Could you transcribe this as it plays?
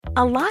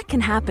A lot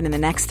can happen in the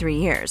next 3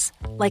 years.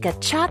 Like a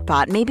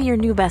chatbot may be your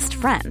new best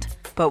friend.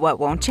 But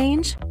what won't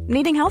change?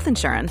 Needing health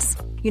insurance.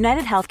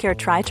 United Healthcare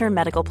Tri-Term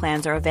Medical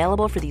Plans are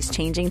available for these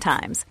changing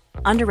times.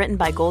 Underwritten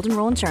by Golden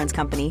Rule Insurance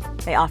Company,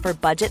 they offer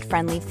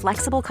budget-friendly,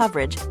 flexible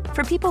coverage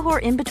for people who are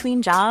in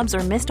between jobs or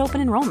missed open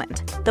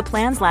enrollment. The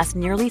plans last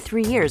nearly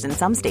 3 years in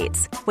some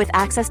states, with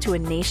access to a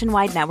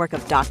nationwide network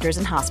of doctors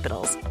and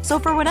hospitals. So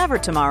for whatever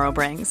tomorrow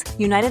brings,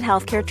 United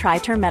Healthcare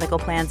Tri-Term Medical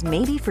Plans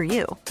may be for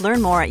you.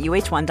 Learn more at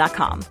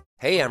uh1.com.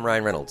 Hey, I'm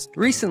Ryan Reynolds.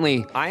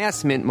 Recently, I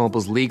asked Mint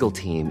Mobile's legal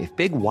team if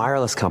big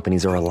wireless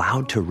companies are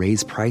allowed to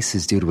raise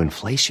prices due to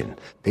inflation.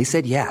 They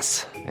said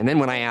yes. And then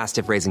when I asked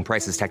if raising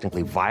prices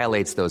technically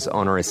violates those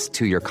onerous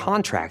 2-year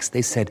contracts,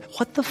 they said,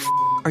 "What the f***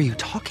 are you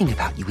talking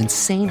about, you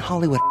insane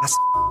Hollywood ass?"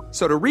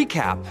 So to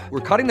recap,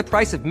 we're cutting the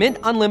price of Mint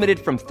Unlimited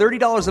from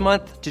 $30 a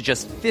month to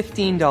just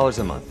 $15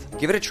 a month.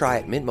 Give it a try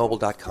at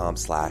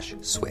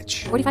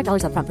mintmobile.com/switch.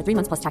 $45 up front for 3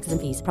 months plus taxes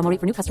and fees. Promo rate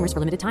for new customers for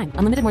limited time.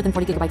 Unlimited more than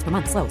 40 gigabytes per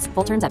month. Slows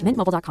full terms at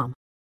mintmobile.com.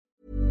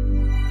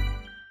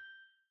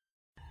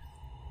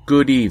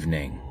 Good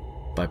evening.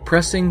 By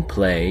pressing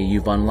play,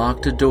 you've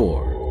unlocked a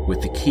door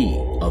with the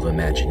key of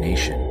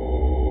imagination.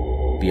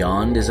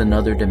 Beyond is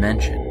another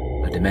dimension,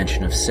 a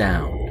dimension of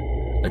sound,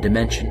 a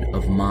dimension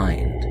of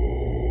mind.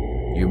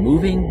 You're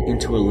moving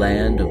into a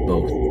land of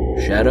both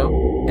shadow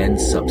and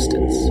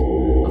substance,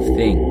 of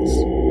things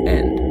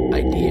and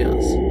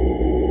ideas.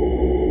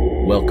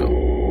 Welcome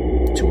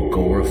to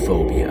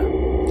Agoraphobia,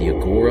 the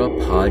Agora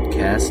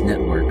Podcast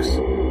Network's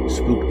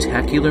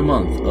spooktacular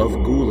month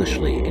of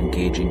ghoulishly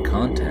engaging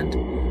content,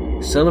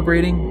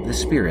 celebrating the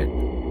spirit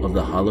of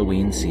the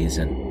Halloween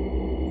season.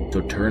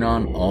 So turn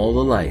on all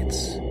the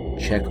lights,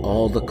 check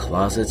all the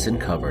closets and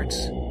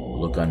cupboards,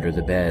 look under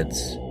the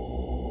beds,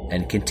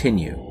 and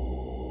continue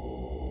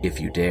if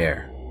you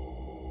dare.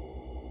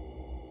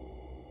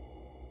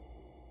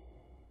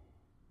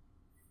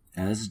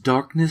 As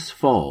darkness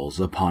falls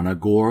upon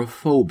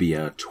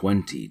Agoraphobia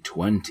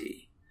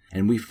 2020,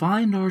 and we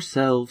find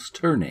ourselves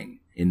turning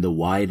in the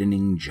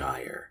widening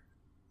gyre,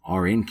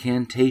 our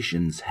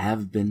incantations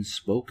have been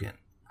spoken,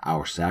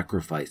 our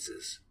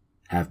sacrifices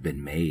have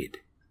been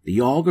made,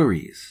 the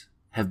auguries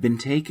have been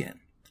taken,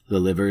 the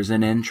livers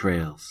and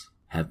entrails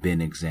have been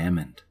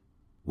examined.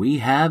 We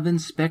have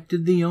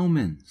inspected the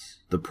omens,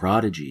 the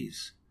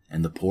prodigies,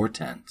 and the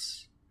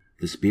portents.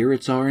 The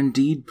spirits are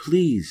indeed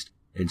pleased,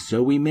 and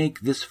so we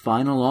make this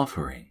final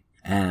offering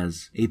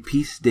as a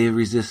piece de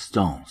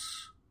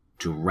resistance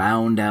to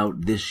round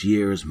out this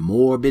year's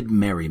morbid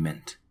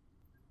merriment.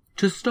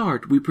 To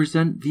start, we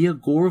present the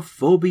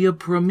Agoraphobia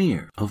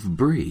premiere of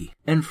Bree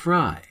and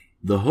Fry,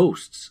 the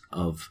hosts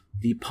of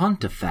the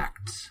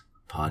Pontifacts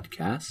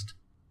podcast,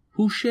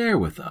 who share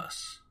with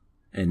us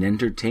an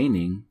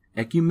entertaining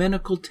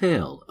ecumenical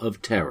tale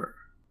of terror.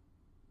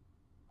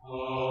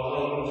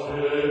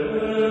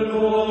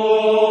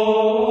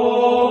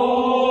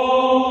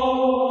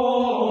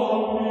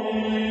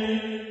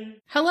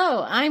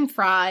 Hello, I'm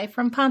Fry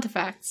from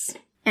Pontifacts.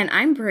 And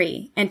I'm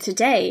Bree, and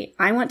today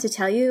I want to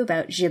tell you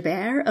about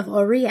Gerbert of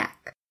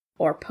Aurillac,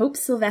 or Pope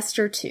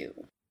Sylvester II.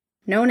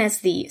 Known as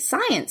the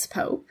Science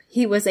Pope,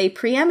 he was a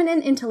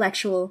preeminent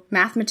intellectual,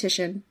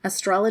 mathematician,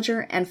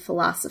 astrologer, and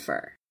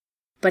philosopher.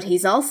 But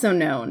he's also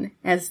known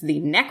as the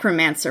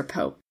Necromancer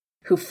Pope,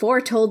 who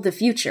foretold the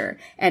future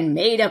and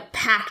made a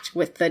pact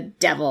with the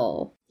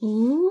devil.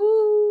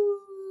 Ooh,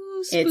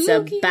 spooky. It's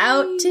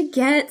about to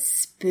get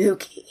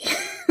spooky.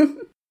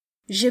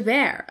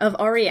 Gerbert of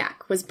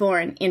Aurillac was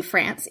born in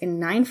France in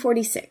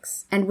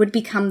 946 and would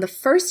become the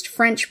first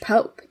French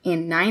pope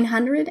in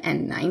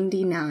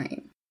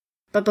 999.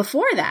 But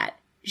before that,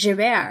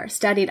 Gerbert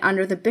studied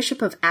under the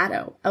Bishop of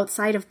Addo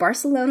outside of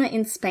Barcelona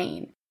in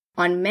Spain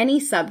on many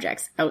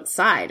subjects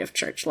outside of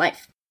church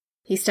life.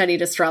 He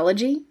studied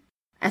astrology,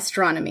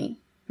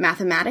 astronomy,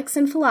 mathematics,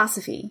 and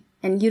philosophy,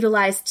 and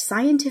utilized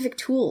scientific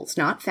tools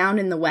not found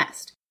in the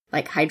West,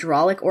 like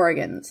hydraulic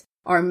organs,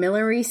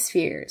 armillary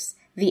spheres,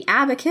 the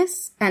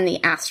abacus, and the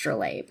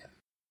astrolabe.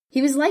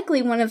 He was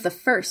likely one of the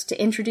first to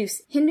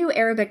introduce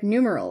Hindu-Arabic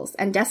numerals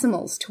and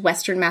decimals to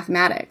Western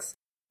mathematics,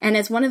 and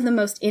as one of the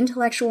most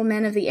intellectual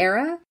men of the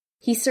era,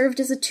 he served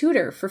as a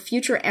tutor for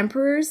future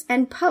emperors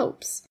and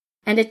popes,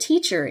 and a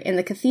teacher in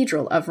the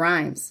Cathedral of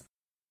Rheims.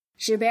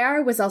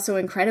 Gerbert was also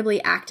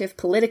incredibly active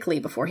politically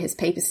before his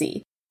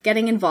papacy,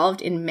 getting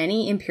involved in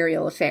many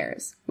imperial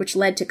affairs, which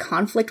led to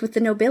conflict with the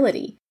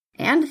nobility,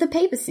 and the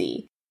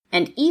papacy,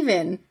 and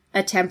even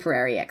a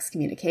temporary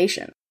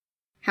excommunication.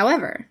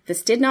 However,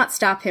 this did not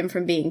stop him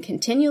from being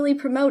continually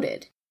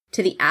promoted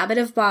to the Abbot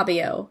of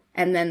Bobbio,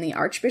 and then the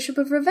Archbishop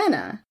of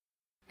Ravenna,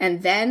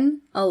 and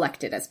then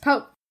elected as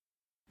Pope.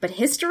 But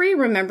history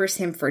remembers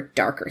him for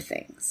darker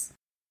things.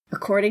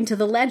 According to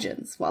the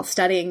legends, while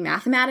studying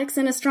mathematics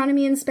and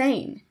astronomy in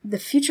Spain, the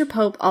future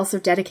Pope also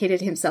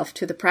dedicated himself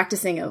to the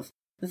practicing of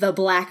the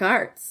black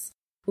arts,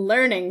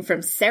 learning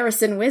from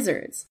Saracen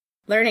wizards,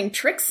 learning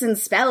tricks and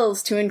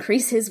spells to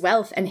increase his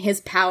wealth and his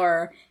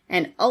power,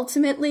 and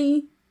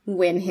ultimately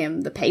win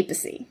him the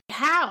papacy.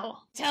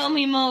 How? Tell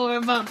me more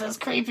about this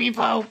creepy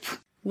pope.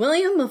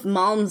 William of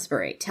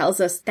Malmesbury tells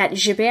us that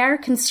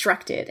Gerbert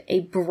constructed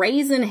a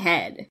brazen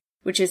head,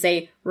 which is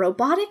a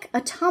robotic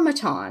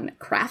automaton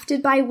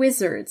crafted by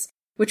wizards,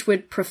 which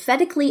would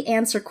prophetically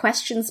answer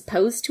questions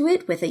posed to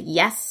it with a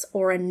yes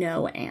or a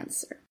no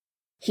answer.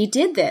 He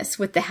did this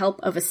with the help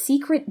of a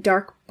secret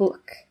dark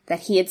book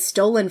that he had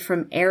stolen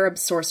from Arab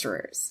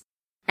sorcerers.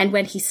 And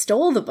when he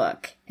stole the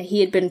book, he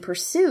had been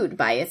pursued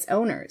by its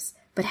owners,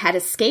 but had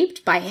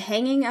escaped by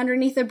hanging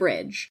underneath a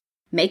bridge,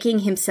 making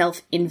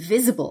himself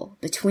invisible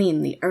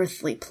between the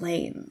earthly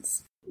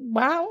planes.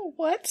 Wow,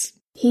 what?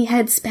 He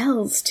had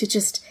spells to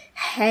just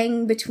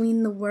hang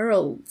between the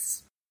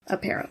worlds,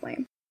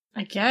 apparently.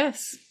 I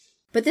guess.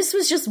 But this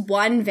was just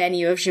one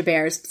venue of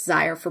Gerbert's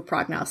desire for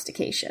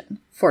prognostication.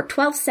 For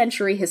 12th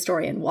century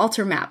historian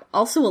Walter Map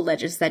also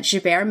alleges that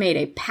Gerbert made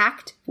a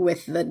pact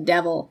with the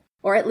devil,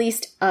 or at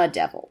least a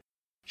devil.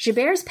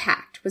 Gerbert's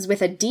pact was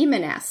with a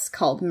demoness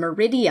called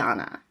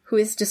Meridiana, who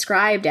is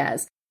described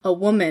as a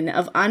woman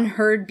of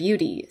unheard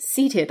beauty,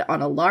 seated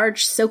on a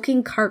large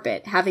soaking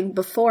carpet, having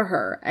before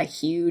her a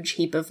huge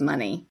heap of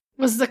money.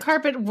 Was the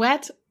carpet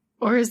wet,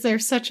 or is there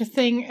such a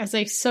thing as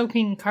a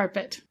soaking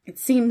carpet? It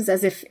seems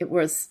as if it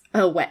was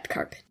a wet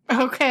carpet.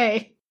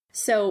 Okay.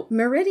 So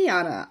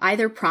Meridiana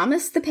either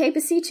promised the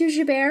papacy to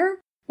Gerbert,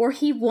 or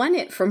he won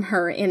it from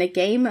her in a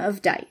game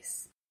of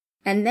dice,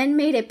 and then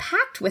made a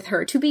pact with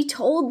her to be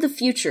told the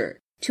future,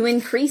 to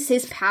increase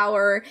his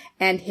power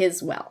and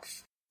his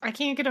wealth. I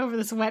can't get over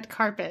this wet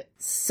carpet.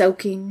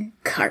 Soaking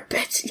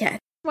carpet, yeah.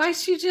 Why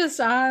is she just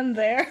on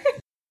there?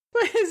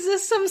 Is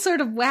this some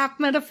sort of WAP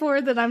metaphor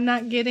that I'm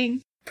not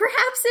getting?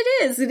 Perhaps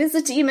it is. It is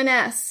a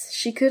demoness.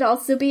 She could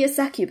also be a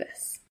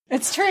succubus.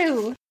 It's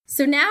true.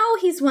 So now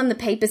he's won the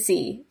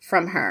papacy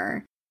from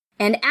her,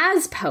 and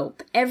as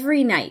Pope,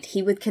 every night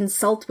he would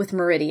consult with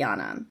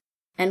Meridiana.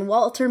 And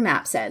Walter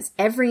Map says,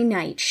 every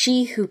night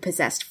she who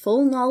possessed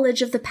full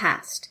knowledge of the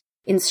past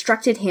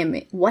instructed him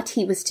what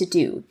he was to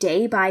do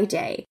day by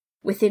day.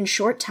 Within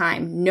short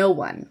time, no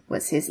one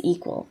was his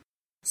equal.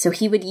 So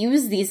he would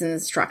use these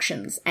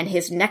instructions and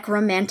his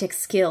necromantic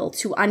skill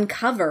to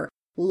uncover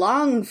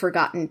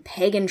long-forgotten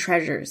pagan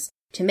treasures,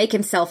 to make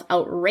himself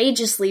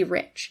outrageously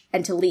rich,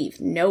 and to leave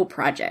no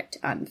project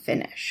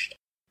unfinished.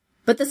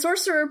 But the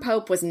Sorcerer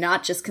Pope was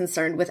not just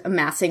concerned with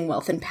amassing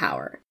wealth and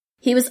power.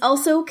 He was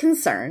also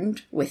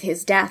concerned with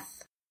his death.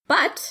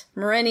 But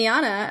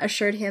Meridiana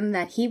assured him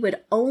that he would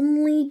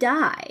only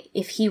die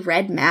if he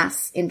read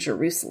Mass in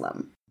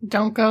Jerusalem.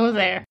 Don't go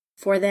there.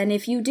 For then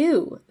if you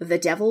do, the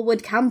devil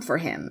would come for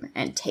him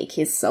and take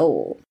his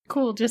soul.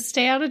 Cool, just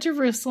stay out of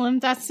Jerusalem.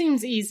 That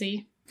seems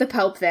easy. The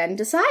Pope then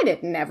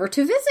decided never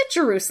to visit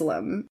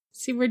Jerusalem.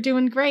 See, we're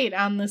doing great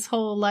on this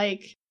whole,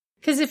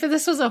 because if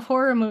this was a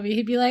horror movie,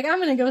 he'd be like, I'm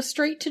going to go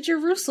straight to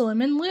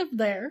Jerusalem and live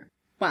there.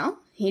 Well,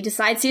 he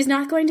decides he's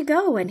not going to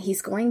go, and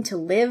he's going to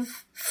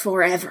live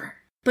forever.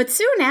 But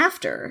soon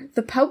after,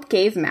 the Pope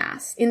gave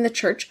Mass in the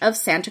Church of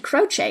Santa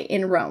Croce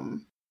in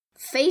Rome,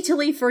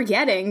 fatally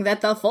forgetting that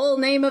the full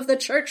name of the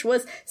church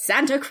was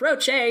Santa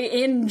Croce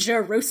in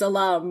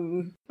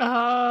Jerusalem.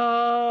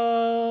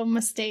 Oh,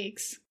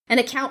 mistakes. An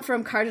account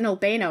from Cardinal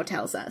Beno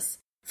tells us,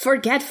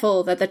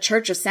 forgetful that the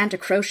Church of Santa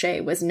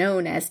Croce was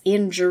known as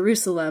in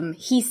Jerusalem,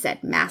 he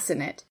said Mass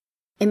in it.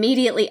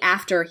 Immediately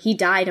after, he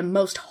died a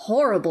most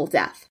horrible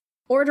death,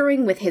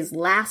 ordering with his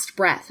last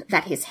breath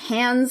that his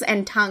hands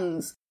and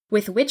tongues,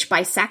 with which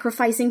by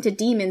sacrificing to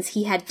demons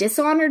he had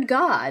dishonored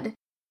God,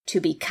 to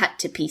be cut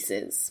to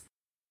pieces.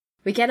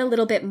 We get a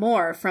little bit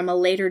more from a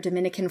later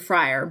Dominican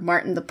friar,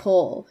 Martin the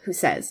Pole, who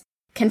says,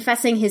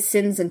 confessing his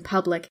sins in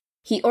public,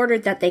 he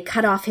ordered that they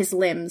cut off his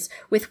limbs,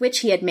 with which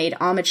he had made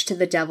homage to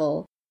the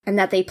devil, and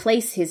that they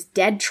place his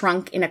dead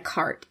trunk in a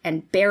cart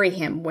and bury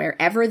him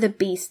wherever the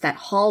beast that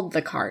hauled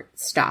the cart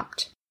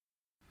stopped.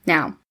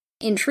 Now,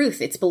 in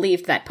truth, it's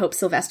believed that Pope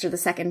Sylvester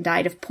II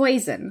died of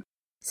poison,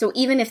 so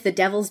even if the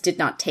devils did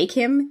not take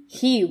him,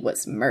 he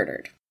was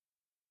murdered.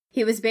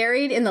 He was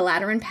buried in the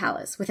Lateran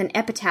Palace with an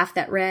epitaph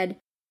that read,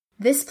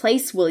 "This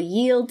place will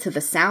yield to the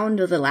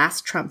sound of the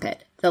last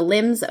trumpet, the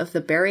limbs of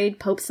the buried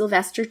Pope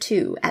Sylvester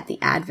II at the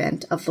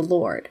advent of the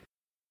Lord."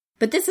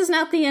 But this is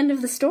not the end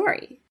of the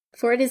story,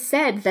 for it is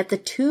said that the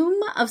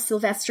tomb of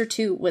Sylvester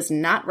II was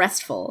not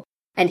restful,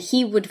 and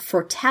he would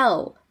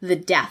foretell the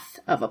death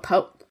of a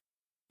pope.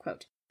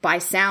 Quote, by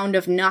sound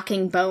of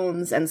knocking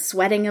bones and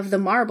sweating of the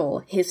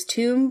marble, his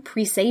tomb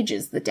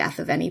presages the death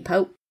of any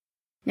pope.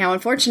 Now,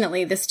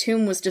 unfortunately, this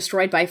tomb was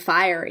destroyed by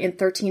fire in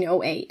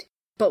 1308,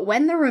 but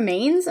when the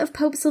remains of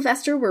Pope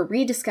Sylvester were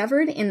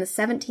rediscovered in the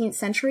 17th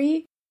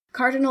century,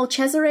 Cardinal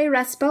Cesare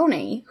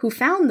Rasponi, who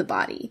found the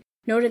body,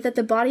 noted that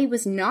the body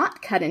was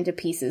not cut into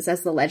pieces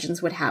as the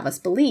legends would have us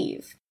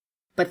believe.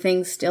 But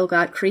things still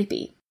got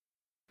creepy.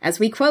 As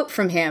we quote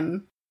from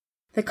him,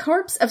 "The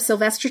corpse of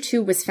Sylvester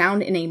II was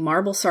found in a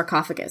marble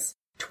sarcophagus,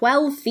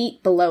 12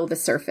 feet below the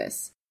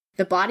surface.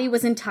 The body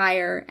was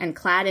entire and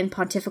clad in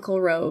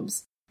pontifical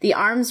robes. The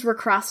arms were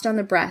crossed on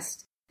the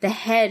breast, the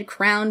head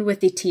crowned with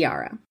the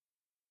tiara.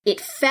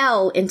 It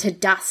fell into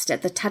dust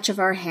at the touch of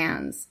our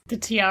hands." The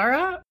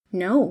tiara?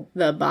 No,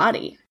 the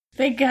body.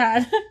 Thank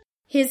God.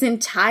 His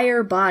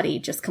entire body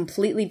just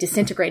completely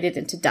disintegrated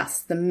into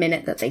dust the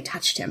minute that they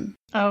touched him.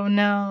 Oh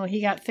no,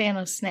 he got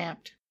Thanos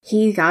snapped.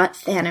 He got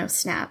Thanos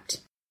snapped.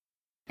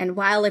 And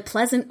while a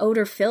pleasant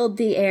odor filled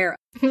the air...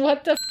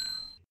 What the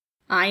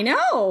I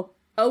know!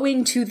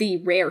 Owing to the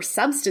rare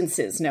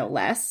substances, no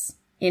less,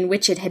 in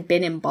which it had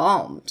been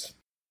embalmed.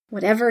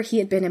 Whatever he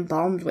had been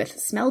embalmed with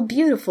smelled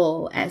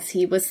beautiful as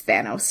he was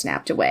Thanos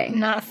snapped away.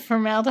 Not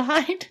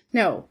formaldehyde?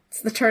 No,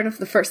 it's the turn of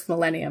the first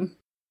millennium.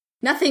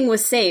 Nothing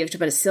was saved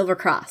but a silver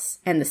cross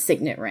and the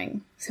signet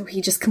ring, so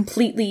he just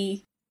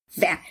completely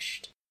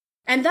vanished.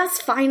 And thus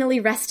finally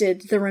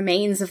rested the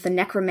remains of the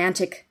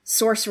necromantic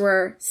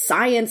sorcerer,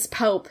 science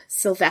pope,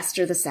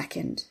 Sylvester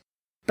II.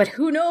 But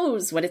who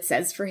knows what it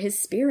says for his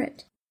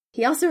spirit?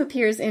 He also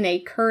appears in a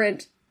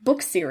current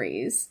book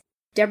series,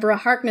 Deborah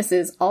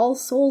Harkness's All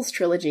Souls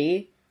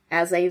trilogy,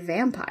 as a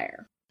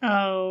vampire.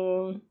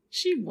 Oh,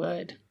 she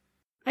would.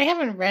 I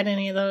haven't read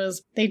any of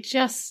those. They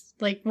just,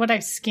 like, what I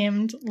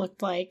skimmed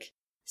looked like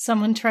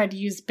someone tried to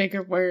use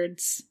bigger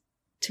words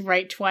to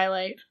write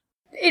Twilight.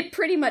 It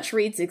pretty much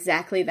reads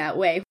exactly that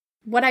way.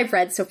 What I've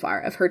read so far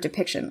of her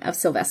depiction of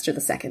Sylvester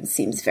II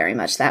seems very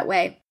much that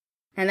way.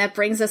 And that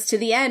brings us to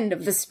the end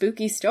of the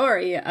spooky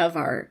story of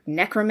our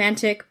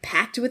necromantic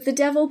pact with the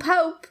devil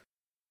pope.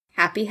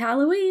 Happy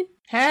Halloween!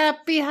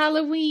 Happy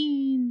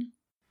Halloween!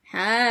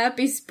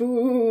 Happy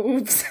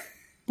spoofs!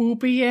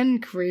 Spoopy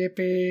and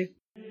creepy.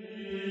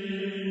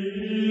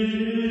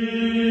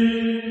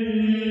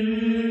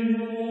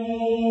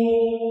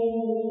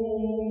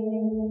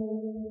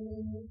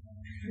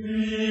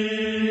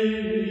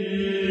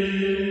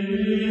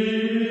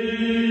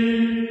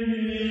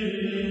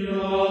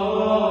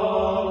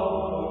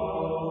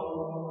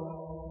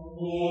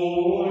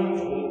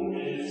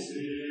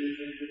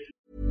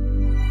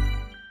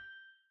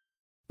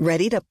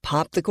 Ready to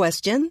pop the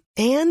question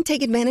and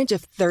take advantage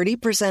of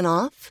 30%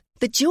 off?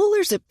 The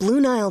jewelers at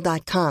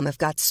BlueNile.com have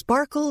got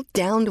sparkle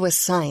down to a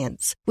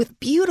science with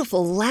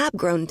beautiful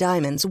lab-grown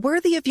diamonds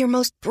worthy of your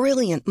most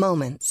brilliant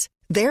moments.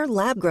 Their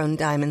lab-grown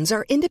diamonds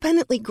are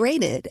independently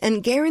graded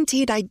and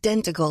guaranteed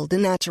identical to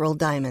natural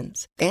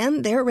diamonds.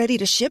 And they're ready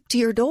to ship to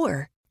your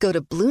door. Go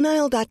to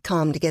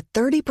BlueNile.com to get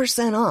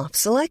 30% off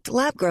select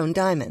lab-grown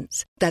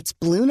diamonds. That's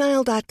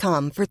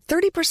BlueNile.com for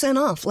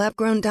 30% off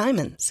lab-grown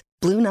diamonds.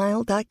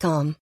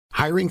 BlueNile.com.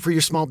 Hiring for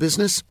your small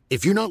business?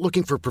 If you're not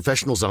looking for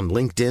professionals on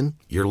LinkedIn,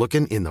 you're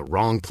looking in the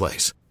wrong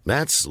place.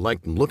 That's like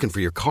looking for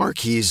your car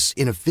keys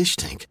in a fish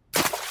tank.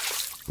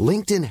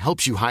 LinkedIn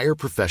helps you hire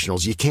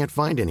professionals you can't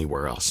find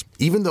anywhere else,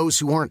 even those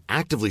who aren't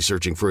actively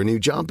searching for a new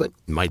job but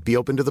might be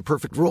open to the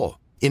perfect role.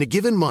 In a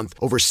given month,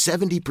 over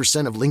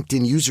 70% of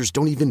LinkedIn users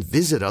don't even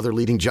visit other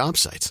leading job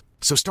sites.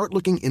 So start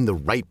looking in the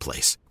right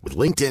place. With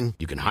LinkedIn,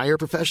 you can hire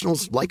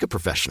professionals like a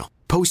professional.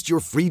 Post your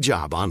free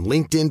job on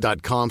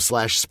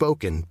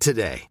linkedin.com/spoken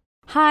today.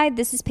 Hi,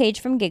 this is Paige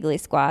from Giggly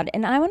Squad,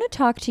 and I want to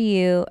talk to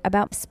you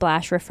about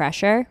Splash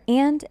Refresher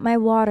and my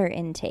water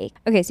intake.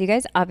 Okay, so you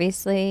guys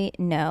obviously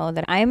know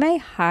that I'm a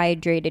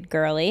hydrated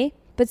girly,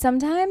 but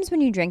sometimes when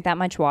you drink that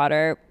much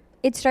water,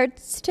 it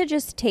starts to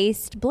just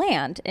taste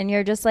bland, and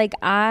you're just like,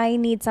 I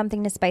need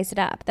something to spice it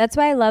up. That's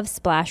why I love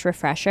Splash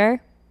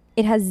Refresher.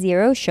 It has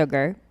 0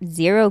 sugar,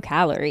 0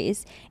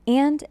 calories,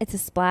 and it's a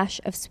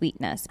splash of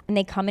sweetness. And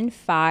they come in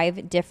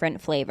 5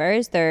 different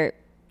flavors. They're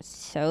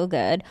so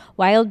good.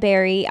 Wild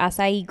berry,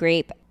 acai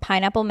grape,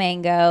 pineapple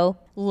mango,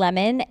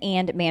 lemon,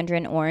 and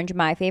mandarin orange.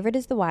 My favorite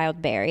is the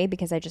wild berry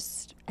because I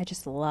just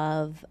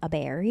love a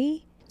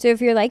berry. So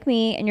if you're like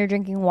me and you're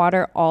drinking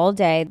water all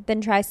day,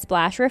 then try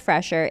Splash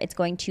Refresher. It's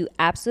going to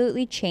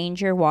absolutely change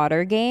your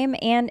water game,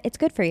 and it's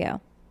good for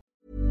you.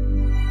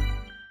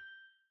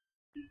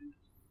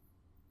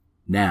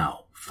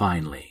 Now,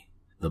 finally,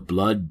 the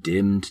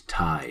blood-dimmed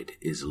tide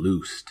is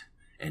loosed,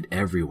 and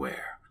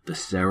everywhere the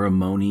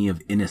ceremony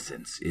of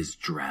innocence is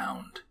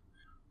drowned.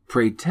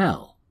 Pray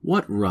tell,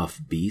 what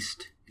rough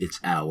beast, its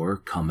hour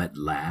come at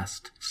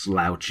last,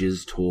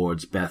 slouches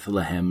towards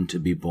Bethlehem to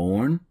be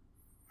born?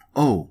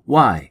 Oh,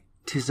 why,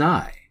 'tis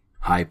I,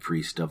 High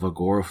Priest of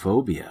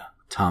Agoraphobia,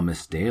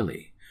 Thomas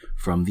Daly,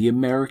 from the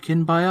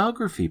American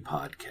Biography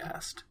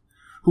Podcast,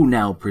 who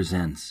now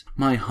presents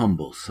my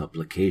humble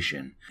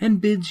supplication and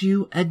bids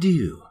you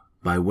adieu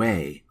by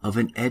way of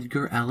an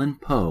Edgar Allan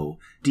Poe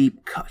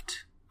deep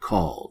cut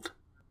called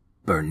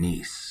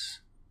Bernice.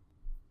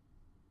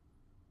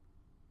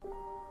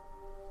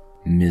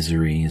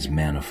 Misery is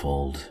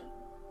manifold.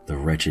 The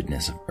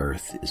wretchedness of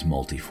earth is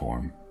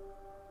multiform.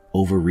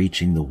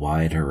 Overreaching the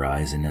wide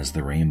horizon as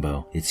the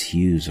rainbow, its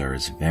hues are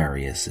as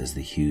various as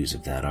the hues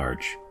of that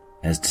arch,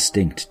 as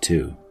distinct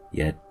too,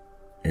 yet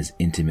as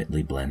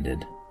intimately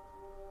blended.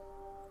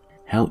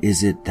 How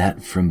is it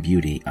that from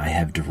beauty I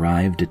have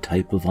derived a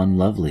type of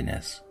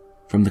unloveliness,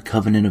 from the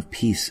covenant of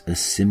peace a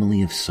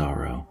simile of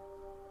sorrow?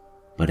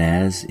 But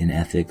as, in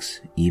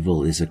ethics,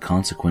 evil is a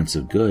consequence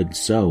of good,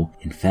 so,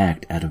 in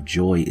fact, out of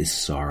joy is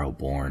sorrow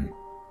born.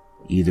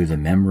 Either the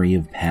memory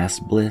of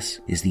past bliss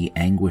is the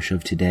anguish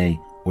of today,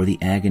 or the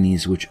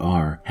agonies which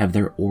are have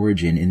their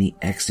origin in the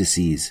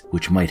ecstasies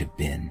which might have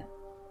been.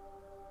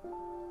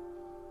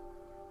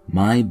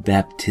 My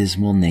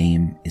baptismal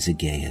name is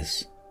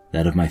Aegeus.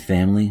 That of my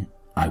family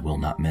I will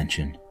not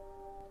mention.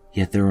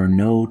 Yet there are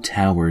no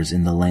towers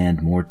in the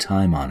land more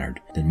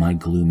time-honored than my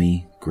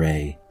gloomy,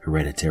 gray,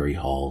 hereditary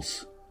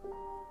halls.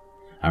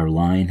 Our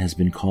line has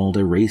been called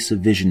a race of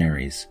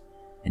visionaries,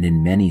 and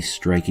in many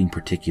striking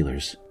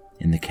particulars,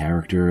 in the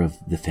character of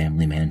the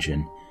family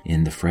mansion,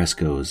 in the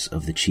frescoes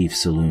of the chief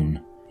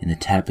saloon, in the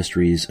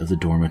tapestries of the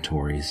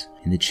dormitories,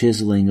 in the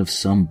chiseling of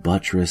some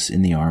buttress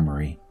in the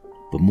armory,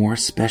 but more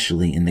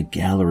especially in the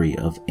gallery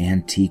of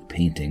antique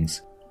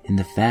paintings, in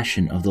the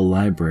fashion of the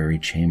library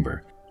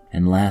chamber,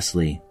 and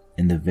lastly,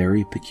 in the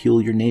very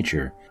peculiar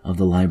nature of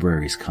the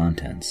library's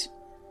contents.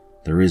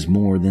 There is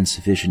more than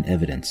sufficient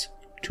evidence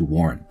to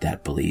warrant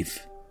that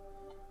belief.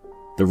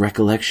 The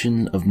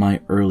recollection of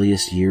my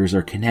earliest years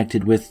are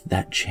connected with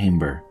that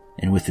chamber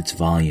and with its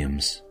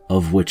volumes,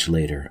 of which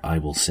later I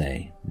will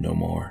say no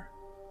more.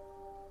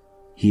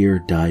 Here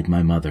died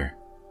my mother.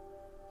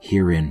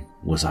 Herein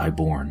was I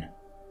born.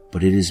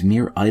 But it is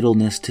mere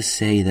idleness to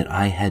say that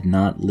I had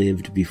not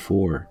lived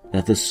before,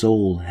 that the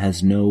soul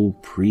has no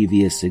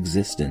previous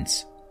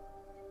existence.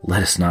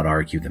 Let us not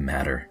argue the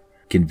matter.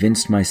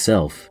 Convinced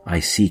myself,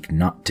 I seek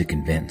not to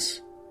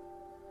convince.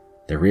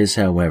 There is,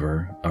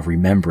 however, a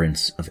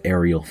remembrance of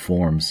aerial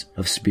forms,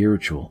 of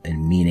spiritual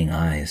and meaning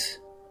eyes,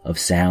 of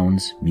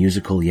sounds,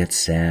 musical yet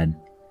sad,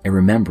 a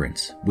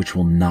remembrance which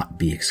will not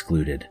be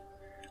excluded,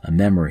 a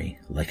memory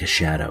like a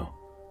shadow,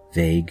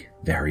 vague,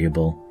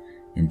 variable,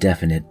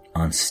 indefinite,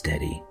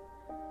 unsteady,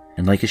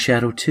 and like a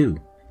shadow too,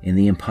 in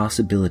the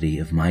impossibility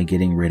of my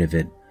getting rid of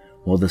it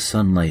while the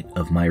sunlight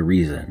of my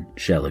reason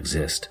shall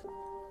exist.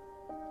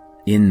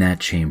 In that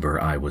chamber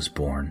I was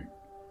born,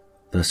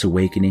 thus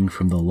awakening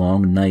from the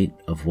long night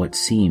of what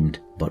seemed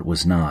but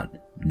was not,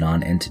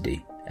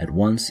 non-entity, at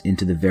once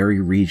into the very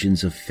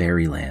regions of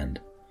fairyland,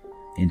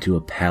 into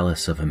a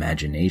palace of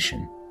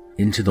imagination,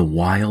 into the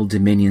wild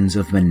dominions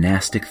of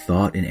monastic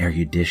thought and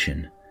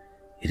erudition.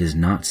 It is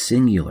not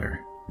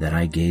singular that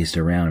I gazed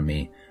around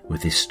me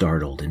with a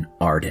startled and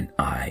ardent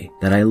eye,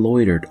 that I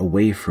loitered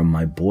away from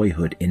my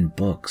boyhood in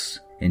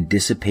books, and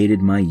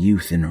dissipated my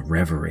youth in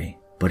reverie.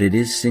 But it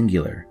is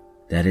singular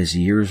that as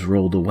years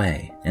rolled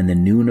away, and the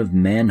noon of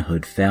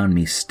manhood found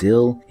me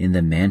still in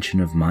the mansion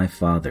of my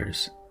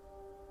fathers,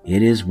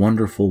 it is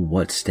wonderful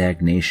what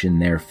stagnation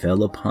there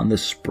fell upon the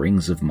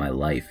springs of my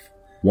life.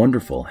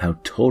 Wonderful how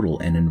total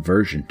an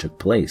inversion took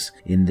place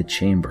in the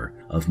chamber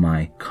of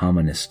my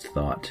commonest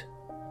thought.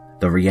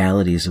 The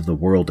realities of the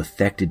world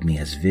affected me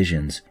as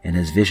visions, and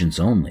as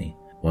visions only,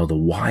 while the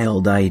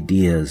wild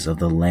ideas of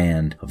the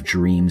land of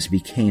dreams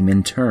became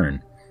in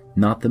turn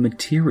not the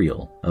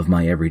material of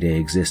my everyday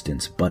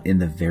existence, but in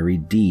the very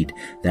deed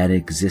that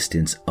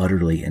existence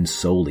utterly and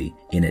solely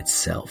in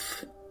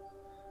itself.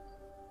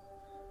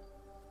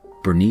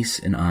 Bernice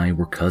and I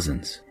were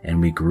cousins, and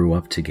we grew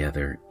up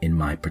together in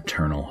my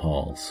paternal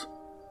halls.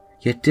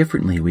 Yet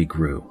differently we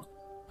grew,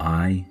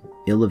 I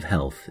ill of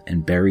health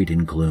and buried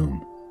in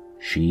gloom,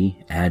 she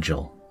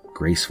agile,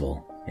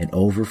 graceful, and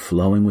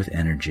overflowing with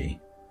energy.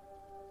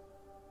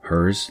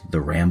 Hers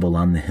the ramble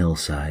on the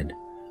hillside,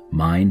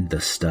 mine the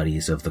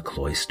studies of the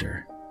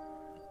cloister.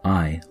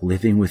 I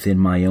living within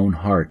my own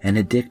heart and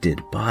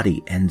addicted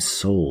body and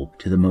soul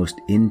to the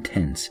most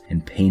intense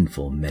and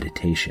painful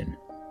meditation.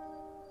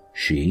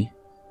 She,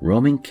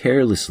 roaming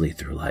carelessly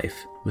through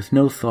life, with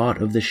no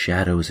thought of the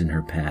shadows in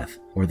her path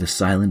or the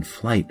silent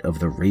flight of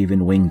the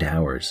raven-winged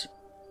hours.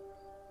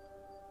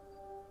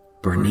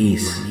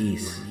 Bernice.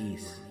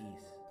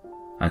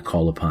 I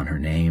call upon her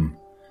name.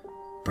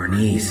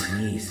 Bernice.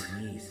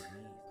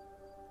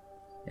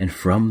 And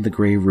from the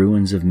gray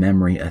ruins of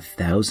memory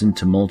 1,000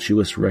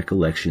 tumultuous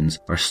recollections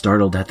are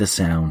startled at the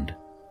sound.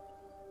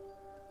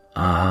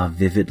 Ah,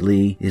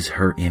 vividly is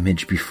her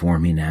image before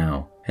me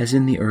now, as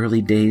in the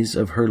early days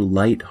of her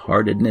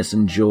light-heartedness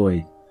and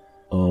joy.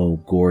 Oh,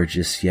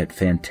 gorgeous yet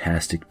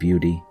fantastic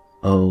beauty.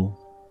 Oh,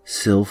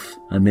 sylph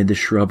amid the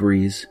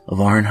shrubberies of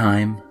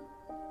Arnheim.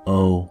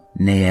 Oh,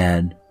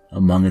 Naiad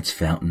among its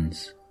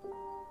fountains.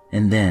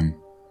 And then,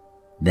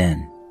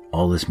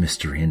 all is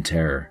mystery and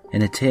terror,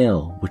 and a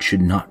tale which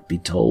should not be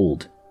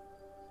told.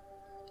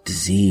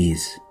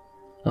 Disease,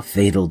 a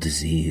fatal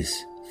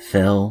disease,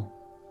 fell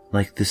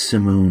like the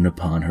simoon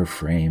upon her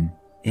frame,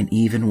 and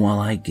even while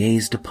I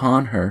gazed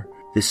upon her,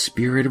 the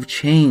spirit of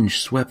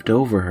change swept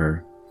over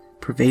her,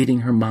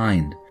 pervading her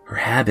mind, her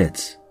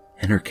habits,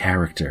 and her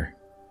character,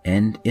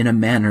 and in a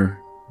manner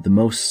the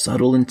most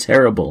subtle and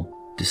terrible,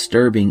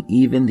 disturbing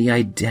even the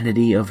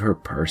identity of her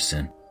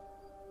person.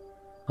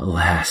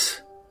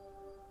 Alas!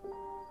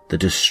 The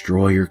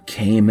destroyer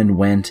came and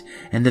went,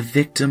 and the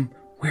victim,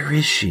 where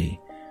is she?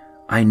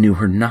 I knew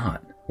her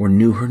not, or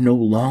knew her no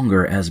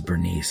longer as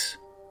Bernice.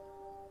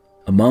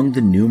 Among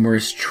the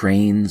numerous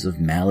trains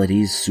of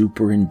maladies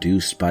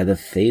superinduced by the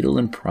fatal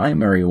and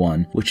primary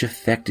one which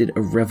effected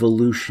a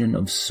revolution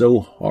of so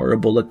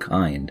horrible a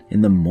kind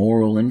in the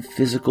moral and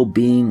physical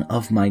being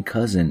of my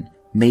cousin,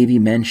 may be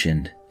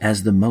mentioned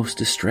as the most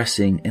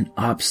distressing and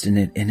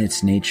obstinate in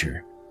its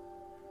nature,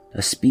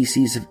 a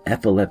species of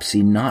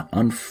epilepsy not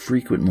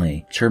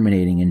unfrequently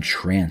terminating in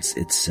trance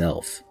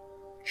itself.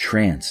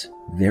 Trance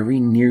very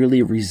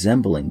nearly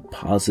resembling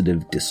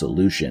positive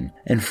dissolution,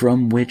 and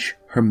from which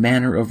her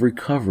manner of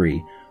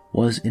recovery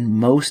was in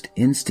most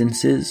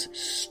instances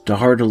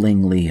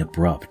startlingly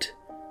abrupt.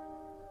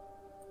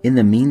 In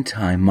the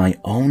meantime, my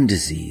own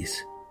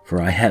disease,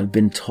 for I have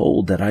been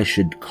told that I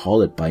should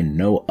call it by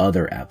no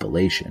other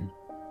appellation,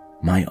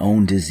 my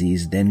own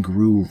disease then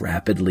grew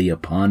rapidly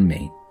upon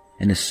me,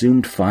 and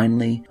assumed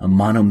finally a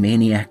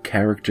monomaniac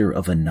character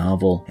of a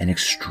novel and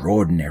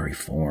extraordinary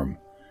form,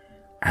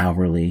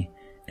 hourly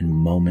and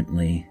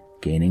momently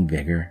gaining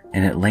vigor,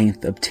 and at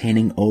length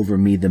obtaining over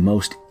me the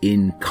most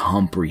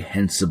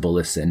incomprehensible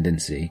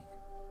ascendancy.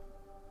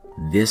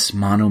 This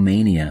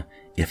monomania,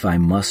 if I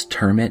must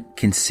term it,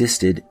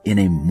 consisted in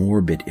a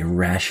morbid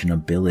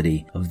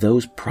irrationality of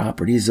those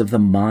properties of the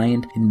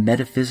mind in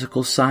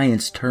metaphysical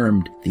science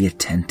termed the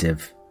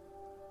attentive.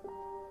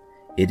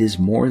 It is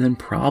more than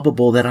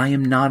probable that I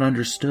am not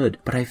understood,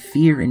 but I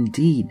fear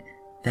indeed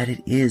that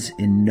it is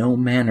in no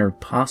manner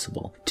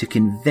possible to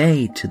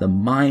convey to the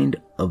mind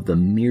of the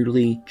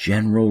merely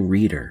general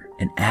reader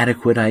an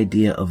adequate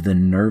idea of the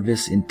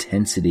nervous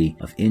intensity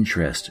of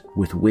interest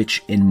with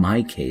which, in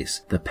my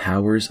case, the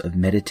powers of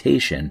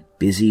meditation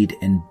busied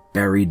and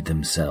buried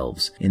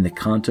themselves in the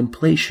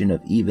contemplation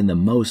of even the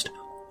most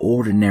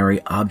ordinary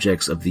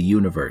objects of the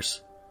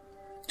universe.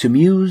 To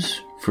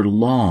muse for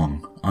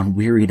long,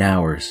 unwearied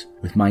hours,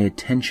 with my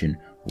attention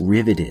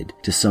riveted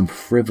to some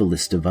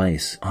frivolous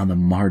device on the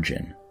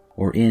margin,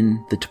 or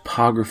in the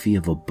topography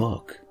of a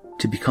book,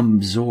 to become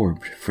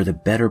absorbed for the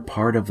better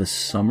part of a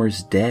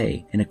summer's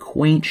day in a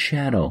quaint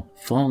shadow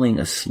falling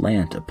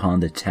aslant upon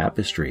the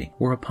tapestry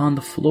or upon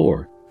the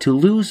floor, to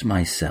lose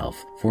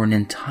myself for an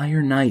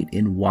entire night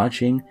in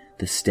watching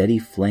the steady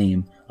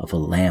flame of a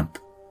lamp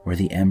or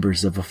the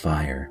embers of a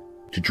fire,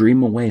 to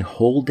dream away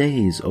whole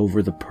days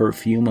over the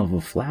perfume of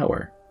a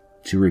flower,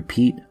 to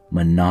repeat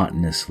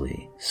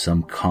monotonously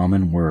some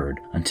common word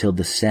until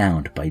the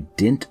sound, by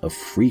dint of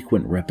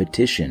frequent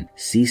repetition,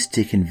 ceased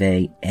to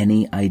convey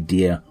any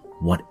idea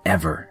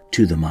whatever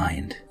to the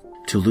mind,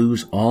 to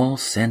lose all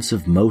sense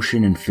of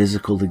motion and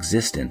physical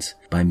existence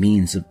by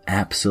means of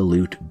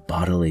absolute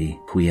bodily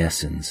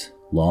quiescence,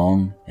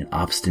 long and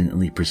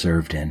obstinately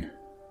preserved in.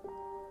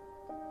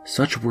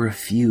 Such were a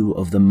few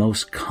of the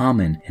most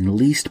common and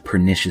least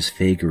pernicious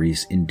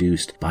vagaries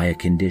induced by a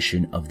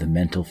condition of the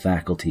mental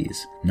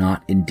faculties,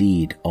 not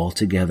indeed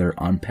altogether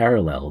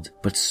unparalleled,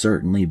 but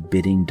certainly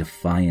bidding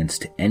defiance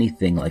to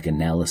anything like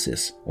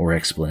analysis or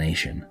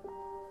explanation.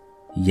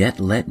 Yet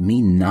let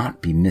me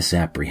not be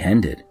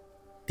misapprehended.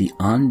 The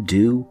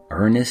undue,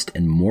 earnest,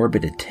 and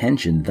morbid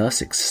attention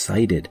thus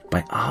excited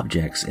by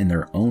objects in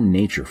their own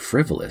nature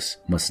frivolous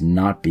must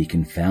not be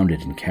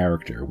confounded in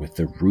character with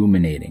the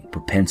ruminating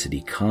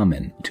propensity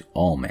common to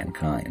all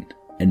mankind,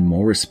 and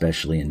more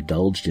especially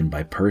indulged in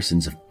by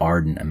persons of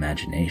ardent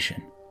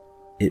imagination.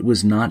 It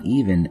was not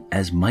even,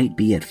 as might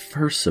be at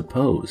first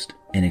supposed,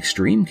 an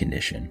extreme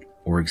condition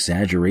or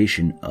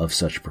exaggeration of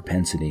such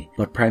propensity,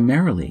 but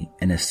primarily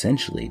and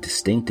essentially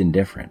distinct and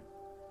different.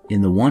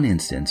 In the one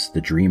instance,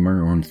 the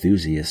dreamer or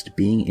enthusiast,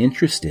 being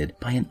interested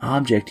by an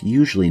object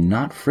usually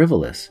not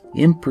frivolous,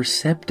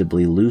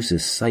 imperceptibly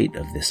loses sight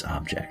of this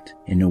object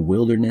in a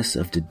wilderness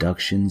of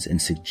deductions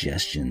and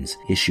suggestions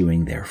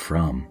issuing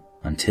therefrom,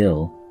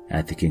 until,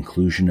 at the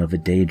conclusion of a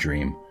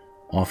daydream,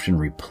 often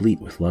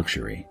replete with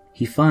luxury,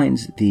 he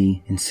finds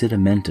the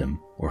incitamentum,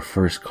 or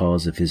first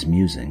cause of his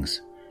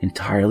musings,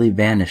 entirely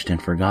vanished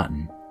and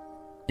forgotten.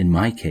 In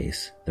my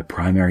case, the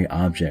primary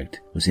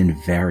object was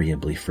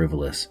invariably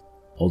frivolous,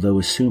 although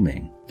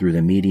assuming, through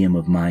the medium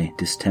of my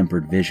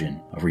distempered vision,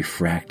 a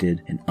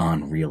refracted and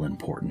unreal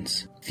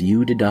importance.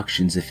 Few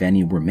deductions, if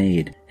any, were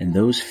made, and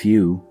those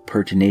few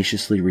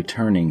pertinaciously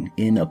returning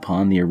in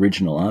upon the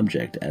original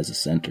object as a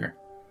center.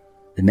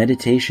 The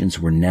meditations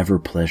were never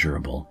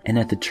pleasurable, and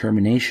at the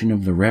termination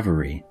of the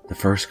reverie, the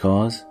first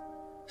cause,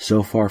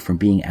 so far from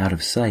being out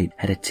of sight,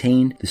 had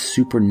attained the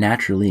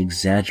supernaturally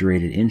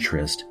exaggerated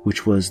interest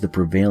which was the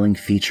prevailing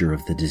feature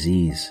of the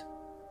disease.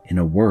 In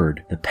a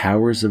word, the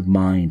powers of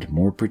mind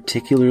more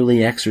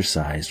particularly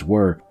exercised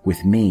were,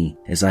 with me,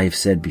 as I have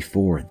said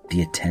before,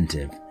 the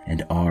attentive,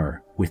 and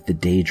are, with the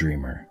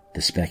daydreamer,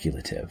 the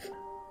speculative.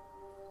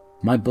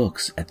 My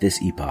books at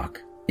this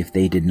epoch, if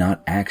they did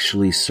not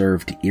actually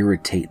serve to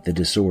irritate the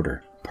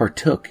disorder,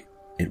 partook,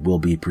 it will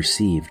be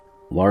perceived,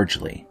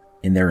 largely,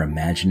 in their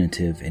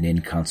imaginative and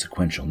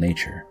inconsequential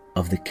nature,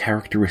 of the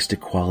characteristic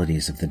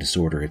qualities of the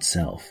disorder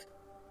itself.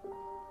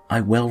 I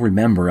well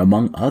remember,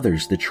 among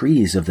others, the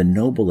treatise of the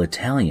noble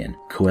Italian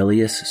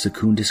Coelius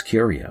Secundus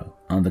Curio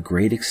on the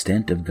great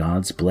extent of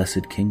God's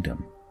blessed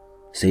kingdom,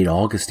 St.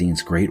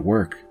 Augustine's great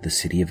work, The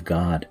City of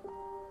God,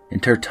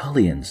 and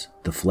Tertullian's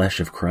The Flesh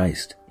of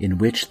Christ, in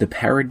which the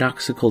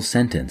paradoxical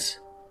sentence,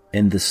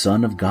 "And the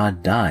Son of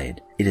God died,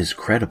 it is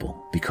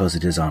credible because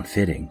it is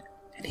unfitting,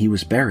 and he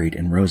was buried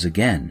and rose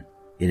again,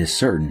 it is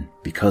certain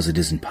because it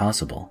is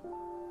impossible,"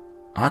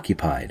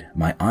 occupied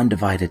my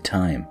undivided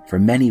time for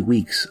many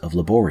weeks of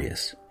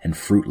laborious and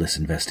fruitless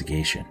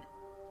investigation.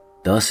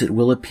 Thus it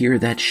will appear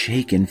that,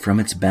 shaken from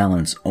its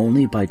balance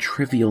only by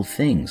trivial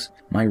things,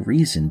 my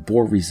reason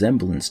bore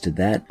resemblance to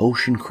that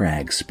ocean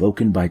crag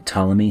spoken by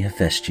Ptolemy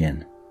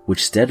Hephaestion,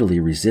 which, steadily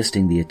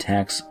resisting the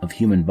attacks of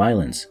human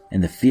violence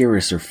and the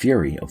fiercer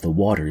fury of the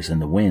waters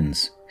and the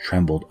winds,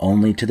 trembled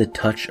only to the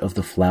touch of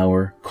the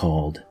flower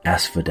called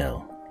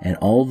asphodel. And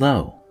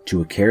although,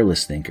 to a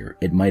careless thinker,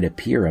 it might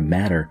appear a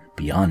matter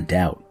beyond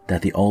doubt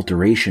that the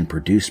alteration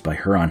produced by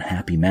her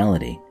unhappy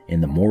malady in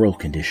the moral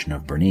condition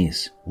of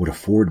Bernice would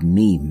afford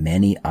me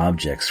many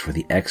objects for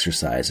the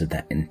exercise of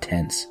that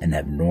intense and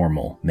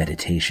abnormal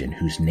meditation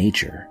whose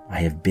nature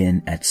I have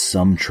been at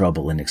some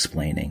trouble in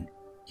explaining,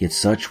 yet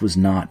such was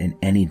not in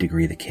any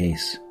degree the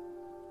case.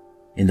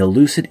 In the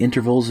lucid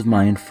intervals of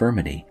my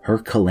infirmity, her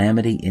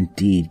calamity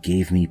indeed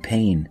gave me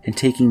pain, and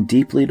taking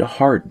deeply to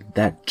heart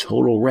that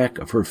total wreck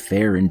of her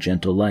fair and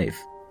gentle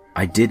life,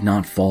 I did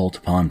not fall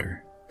to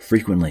ponder,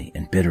 frequently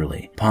and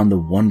bitterly, upon the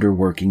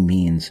wonder-working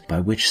means by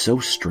which so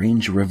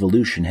strange a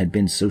revolution had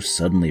been so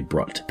suddenly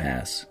brought to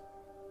pass.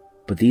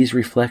 But these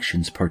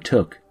reflections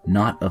partook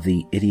not of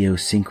the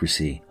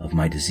idiosyncrasy of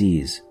my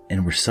disease,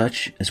 and were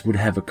such as would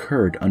have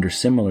occurred under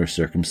similar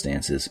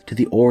circumstances to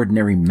the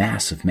ordinary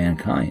mass of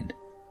mankind.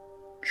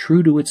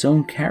 True to its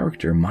own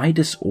character, my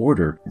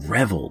disorder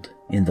reveled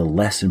in the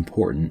less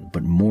important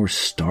but more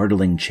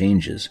startling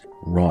changes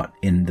wrought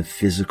in the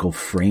physical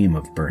frame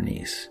of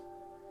Bernice,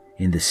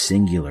 in the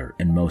singular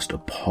and most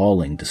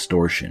appalling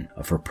distortion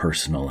of her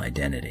personal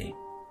identity.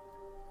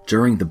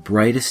 During the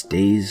brightest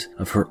days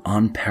of her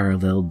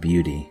unparalleled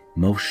beauty,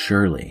 most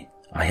surely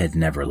I had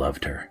never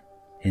loved her.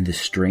 In the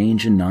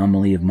strange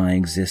anomaly of my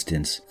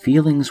existence,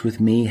 feelings with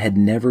me had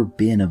never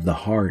been of the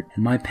heart,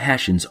 and my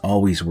passions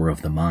always were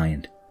of the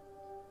mind.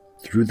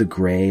 Through the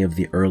gray of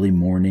the early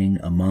morning,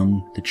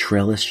 among the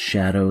trellised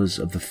shadows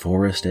of the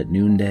forest at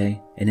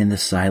noonday, and in the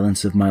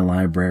silence of my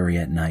library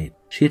at night,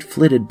 she had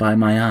flitted by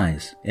my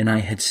eyes, and I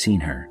had seen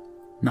her,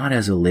 not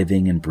as a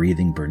living and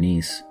breathing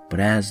Bernice,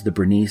 but as the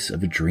Bernice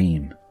of a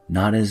dream,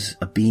 not as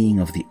a being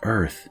of the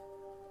earth,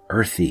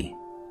 earthy,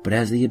 but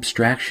as the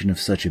abstraction of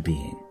such a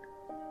being,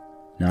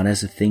 not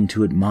as a thing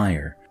to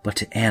admire, but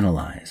to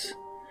analyze,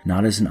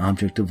 not as an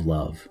object of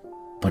love,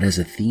 but as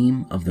a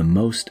theme of the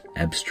most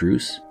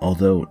abstruse,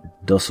 although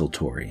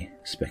desultory,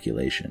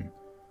 speculation.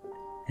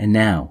 And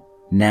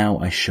now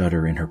I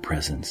shudder in her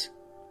presence,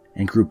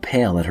 and grew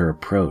pale at her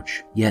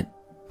approach, yet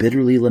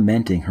bitterly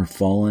lamenting her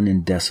fallen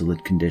and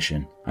desolate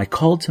condition. I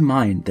called to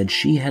mind that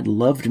she had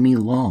loved me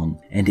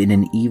long, and in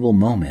an evil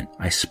moment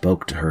I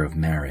spoke to her of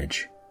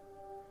marriage.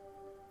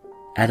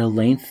 At a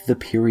length the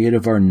period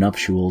of our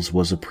nuptials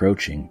was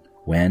approaching,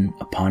 when,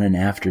 upon an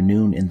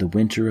afternoon in the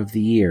winter of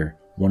the year,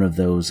 one of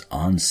those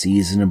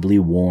unseasonably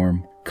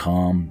warm,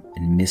 calm,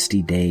 and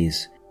misty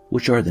days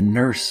which are the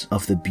nurse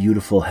of the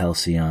beautiful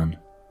Halcyon,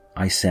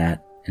 I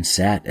sat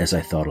as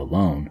I thought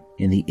alone,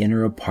 in the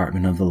inner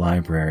apartment of the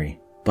library,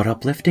 but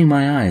uplifting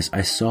my eyes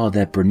I saw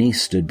that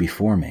Bernice stood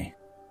before me.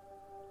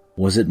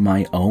 Was it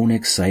my own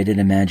excited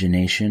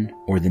imagination,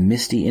 or the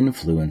misty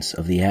influence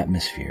of the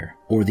atmosphere,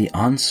 or the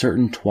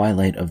uncertain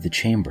twilight of the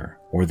chamber,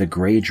 or the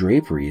gray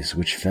draperies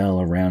which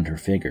fell around her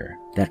figure,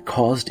 that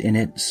caused in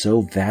it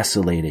so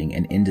vacillating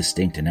and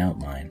indistinct an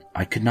outline?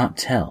 I could not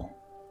tell.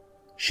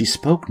 She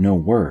spoke no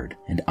word,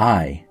 and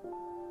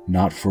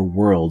not for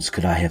worlds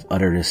could I have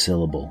uttered a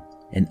syllable.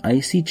 An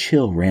icy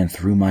chill ran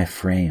through my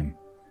frame.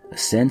 A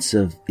sense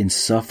of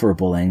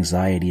insufferable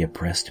anxiety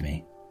oppressed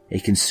me. A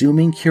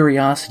consuming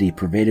curiosity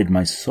pervaded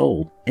my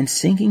soul, and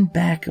sinking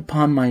back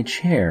upon my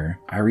chair,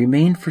 I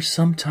remained for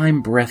some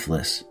time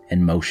breathless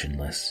and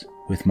motionless,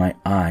 with my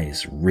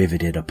eyes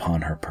riveted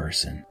upon her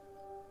person.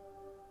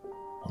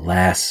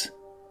 Alas,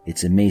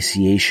 its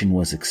emaciation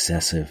was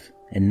excessive,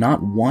 and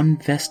not one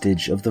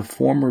vestige of the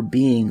former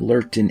being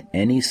lurked in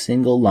any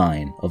single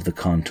line of the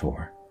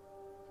contour.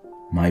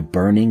 My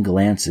burning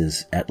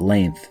glances at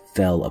length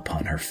fell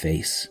upon her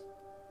face.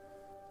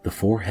 The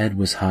forehead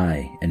was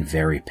high and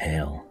very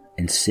pale,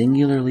 and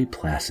singularly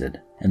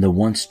placid, and the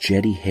once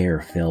jetty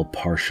hair fell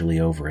partially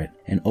over it,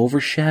 and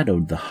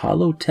overshadowed the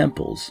hollow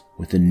temples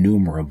with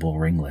innumerable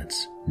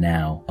ringlets,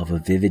 now of a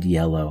vivid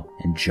yellow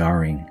and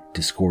jarring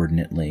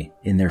discordantly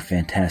in their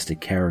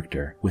fantastic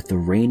character with the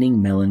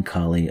reigning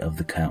melancholy of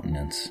the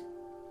countenance.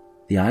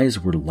 The eyes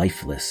were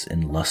lifeless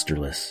and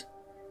lusterless,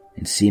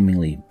 and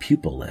seemingly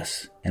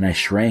pupilless, and I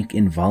shrank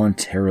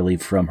involuntarily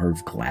from her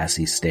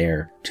glassy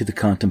stare to the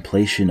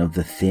contemplation of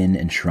the thin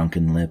and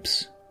shrunken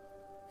lips.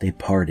 They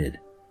parted,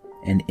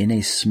 and in a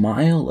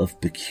smile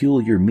of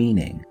peculiar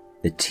meaning,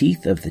 the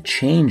teeth of the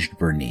changed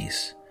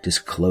Bernice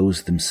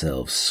disclosed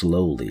themselves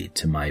slowly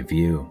to my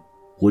view.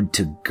 Would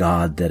to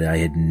God that I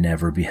had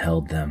never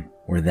beheld them,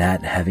 or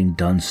that, having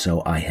done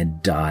so, I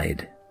had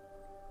died.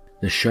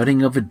 The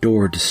shutting of a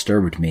door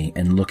disturbed me,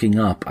 and looking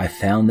up, I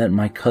found that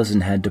my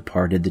cousin had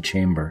departed the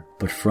chamber,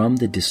 but from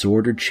the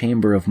disordered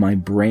chamber of my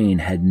brain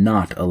had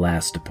not,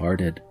 alas,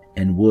 departed,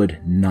 and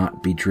would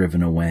not be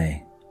driven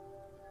away.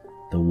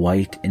 the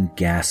white and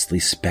ghastly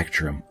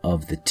spectrum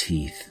of the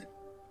teeth.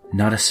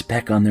 Not a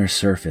speck on their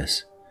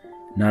surface,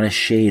 not a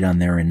shade on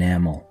their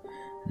enamel,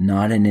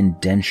 not an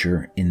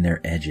indenture in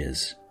their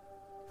edges.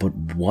 But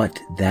what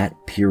that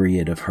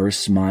period of her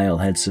smile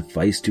had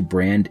sufficed to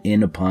brand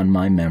in upon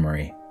my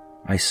memory.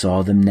 I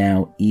saw them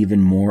now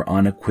even more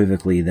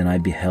unequivocally than I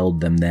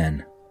beheld them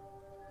then.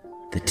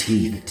 The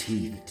teeth.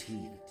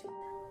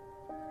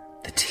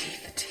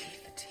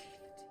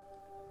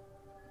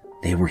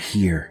 They were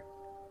here,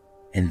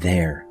 and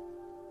there,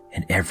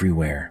 and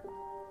everywhere,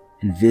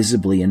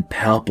 invisibly and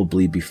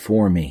palpably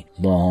before me,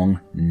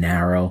 long,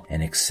 narrow,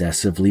 and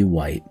excessively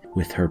white,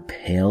 with her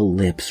pale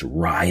lips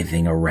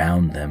writhing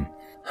around them,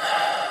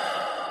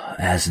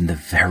 as in the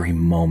very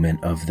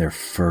moment of their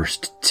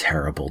first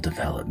terrible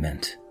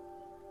development.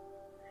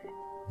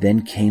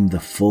 Then came the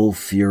full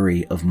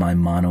fury of my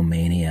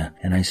monomania,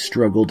 and I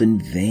struggled in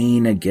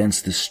vain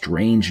against the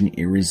strange and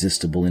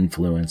irresistible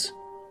influence.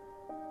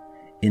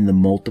 In the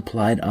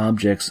multiplied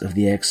objects of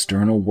the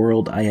external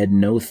world I had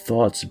no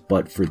thoughts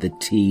but for the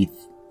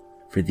teeth.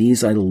 For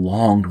these I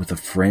longed with a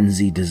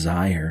frenzied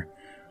desire.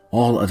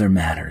 All other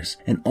matters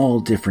and all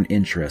different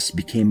interests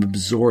became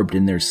absorbed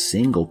in their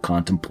single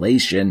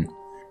contemplation.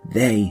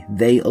 They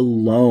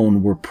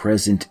alone were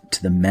present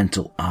to the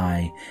mental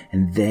eye,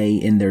 and they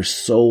in their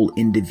sole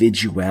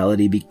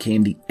individuality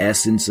became the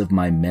essence of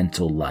my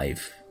mental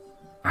life.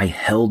 I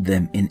held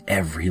them in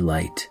every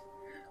light.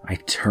 I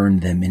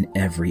turned them in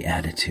every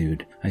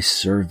attitude. I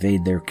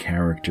surveyed their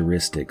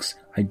characteristics.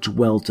 I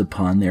dwelt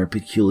upon their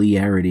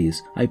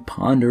peculiarities. I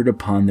pondered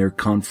upon their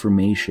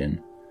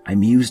conformation. I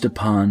mused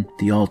upon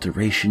the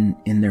alteration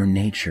in their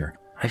nature.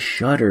 I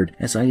shuddered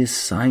as I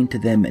assigned to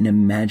them an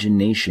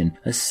imagination,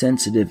 a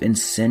sensitive and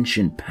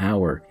sentient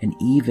power, and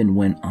even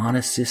when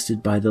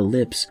unassisted by the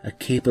lips, a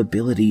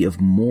capability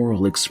of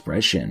moral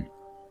expression.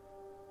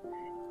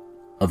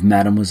 Of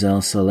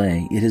Mademoiselle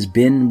Salé, it has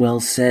been well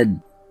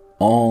said,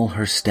 all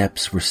her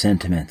steps were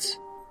sentiments,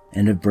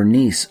 and of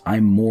Bernice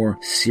I more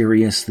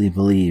seriously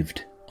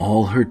believed.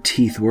 All her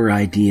teeth were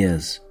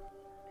ideas.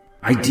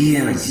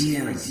 Ideas.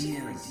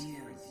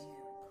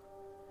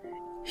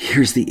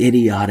 Here's the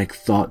idiotic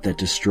thought that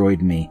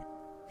destroyed me.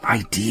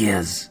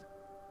 Ideas.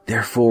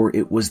 Therefore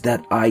it was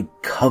that I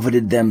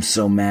coveted them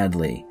so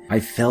madly. I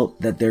felt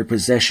that their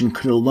possession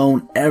could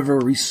alone ever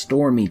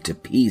restore me to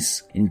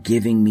peace in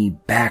giving me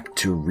back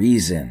to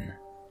reason.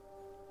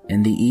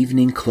 And the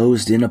evening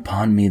closed in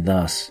upon me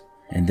thus,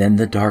 and then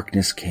the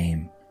darkness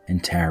came,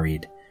 and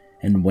tarried,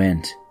 and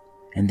went,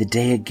 and the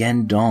day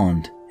again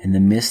dawned, and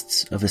the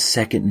mists of a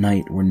second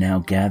night were now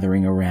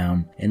gathering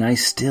around, and I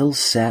still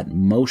sat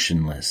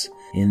motionless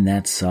in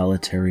that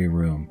solitary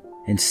room,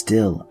 and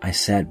still I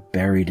sat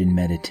buried in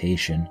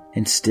meditation,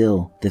 and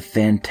still the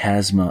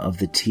phantasma of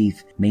the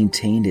teeth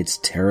maintained its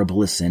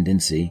terrible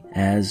ascendancy,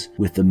 as,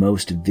 with the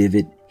most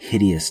vivid,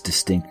 hideous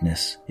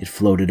distinctness, it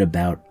floated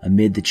about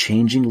amid the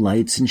changing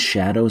lights and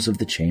shadows of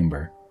the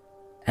chamber.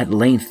 At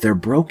length there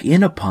broke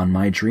in upon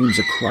my dreams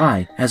a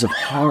cry as of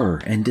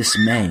horror and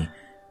dismay,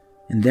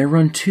 and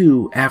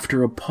thereunto,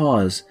 after a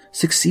pause,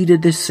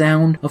 succeeded the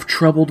sound of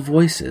troubled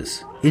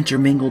voices,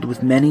 intermingled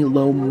with many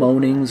low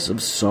moanings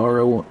of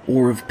sorrow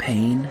or of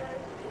pain.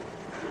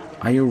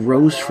 I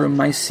arose from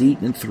my seat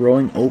and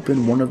throwing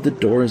open one of the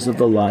doors of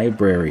the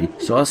library,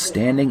 saw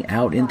standing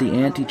out in the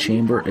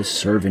antechamber a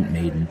servant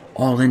maiden,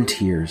 all in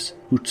tears,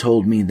 who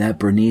told me that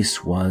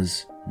Bernice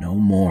was no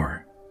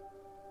more.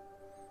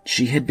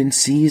 She had been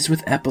seized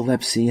with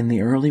epilepsy in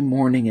the early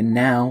morning, and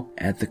now,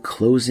 at the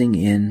closing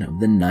in of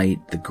the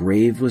night, the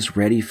grave was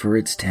ready for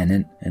its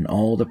tenant, and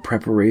all the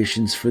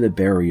preparations for the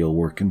burial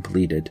were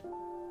completed.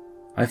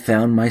 I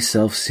found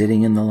myself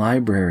sitting in the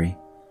library,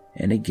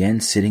 and again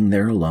sitting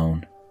there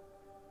alone.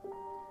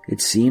 It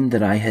seemed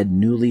that I had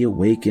newly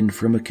awakened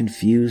from a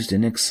confused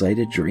and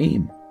excited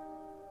dream.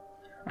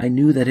 I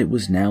knew that it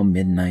was now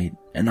midnight,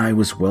 and I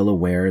was well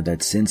aware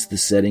that since the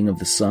setting of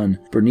the sun,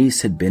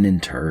 Bernice had been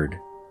interred.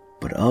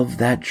 But of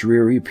that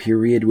dreary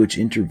period which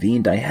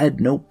intervened I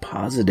had no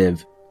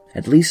positive,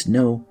 at least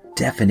no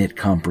definite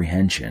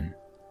comprehension.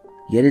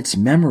 Yet its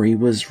memory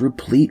was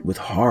replete with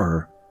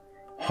horror.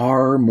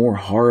 Horror more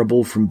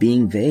horrible from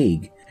being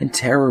vague, and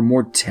terror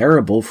more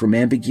terrible from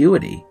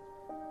ambiguity.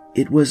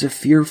 It was a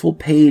fearful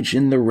page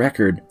in the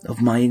record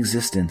of my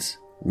existence,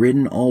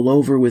 written all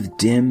over with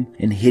dim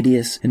and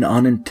hideous and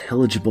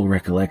unintelligible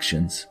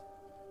recollections.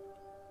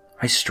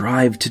 I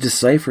strived to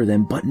decipher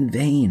them, but in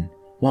vain,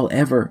 while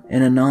ever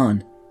and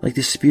anon, like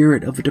the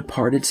spirit of a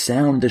departed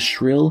sound, the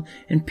shrill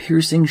and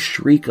piercing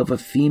shriek of a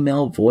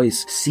female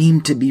voice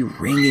seemed to be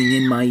ringing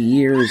in my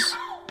ears.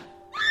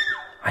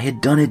 I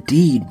had done a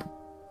deed.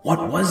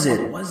 What was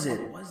it?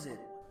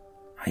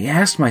 I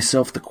asked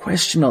myself the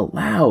question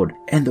aloud,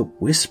 and the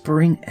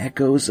whispering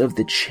echoes of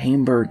the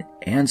chamber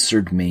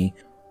answered me.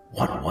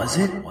 What was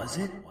it?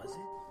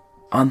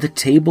 On the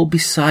table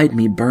beside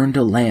me burned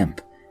a lamp,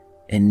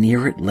 and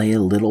near it lay a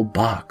little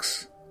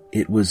box.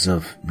 It was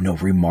of no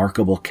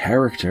remarkable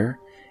character,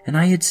 and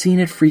I had seen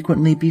it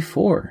frequently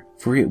before,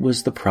 for it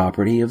was the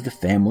property of the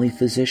family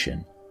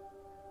physician.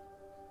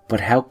 But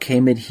how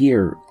came it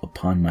here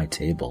upon my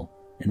table?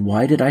 And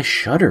why did I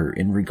shudder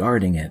in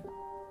regarding it?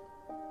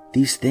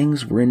 These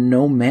things were in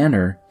no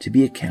manner to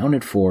be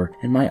accounted for,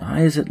 and my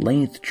eyes at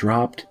length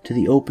dropped to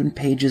the open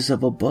pages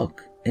of a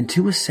book, and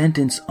to a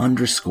sentence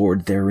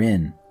underscored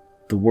therein.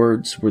 The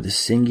words were the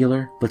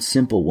singular but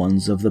simple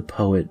ones of the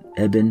poet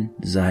Ebn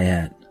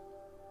Zayat.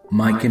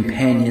 My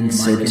companion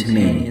said to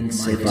me,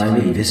 if I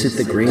would visit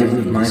the grave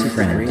of my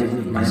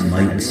friend, I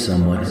might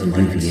somewhat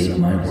alleviate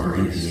my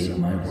worries.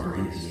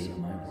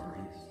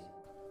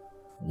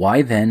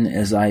 Why then,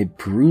 as I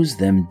perused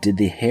them, did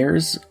the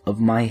hairs of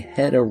my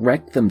head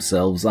erect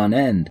themselves on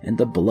end, and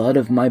the blood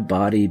of my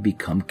body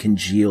become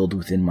congealed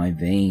within my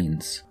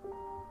veins?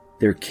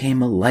 There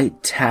came a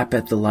light tap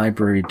at the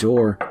library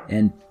door,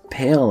 and,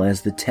 pale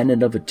as the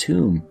tenant of a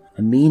tomb,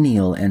 a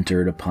menial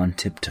entered upon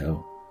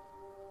tiptoe.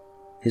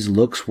 His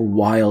looks were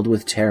wild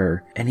with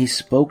terror, and he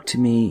spoke to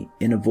me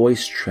in a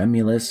voice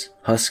tremulous,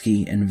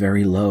 husky, and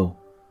very low.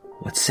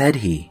 What said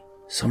he?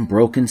 Some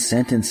broken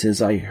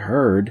sentences I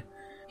heard.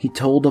 He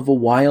told of a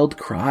wild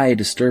cry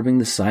disturbing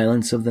the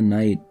silence of the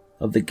night,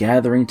 of the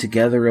gathering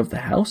together of the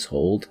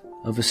household,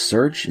 of a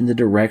search in the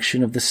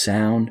direction of the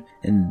sound,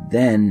 and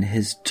then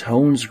his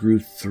tones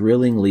grew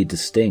thrillingly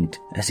distinct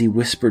as he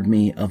whispered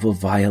me of a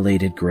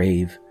violated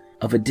grave,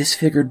 of a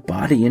disfigured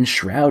body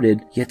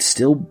enshrouded, yet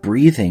still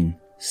breathing,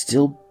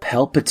 still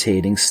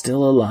palpitating,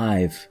 still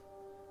alive.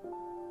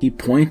 He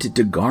pointed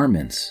to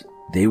garments.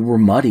 They were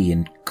muddy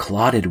and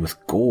clotted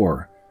with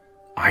gore.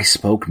 I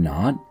spoke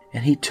not,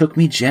 and he took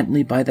me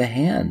gently by the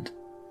hand.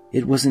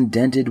 It was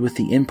indented with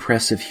the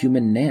impress of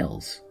human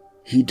nails.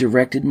 He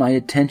directed my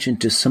attention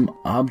to some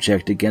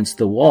object against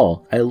the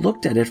wall. I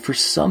looked at it for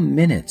some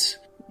minutes.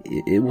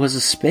 It was a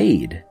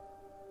spade.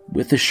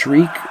 With a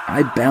shriek,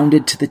 I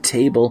bounded to the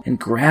table and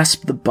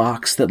grasped the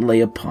box that lay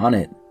upon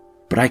it.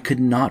 But I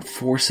could not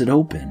force it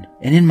open,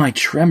 and in my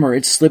tremor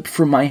it slipped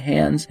from my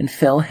hands and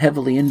fell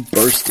heavily and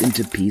burst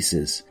into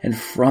pieces. And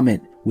from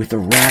it, with a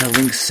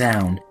rattling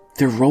sound,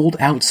 there rolled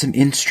out some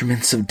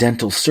instruments of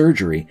dental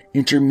surgery,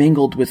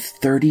 intermingled with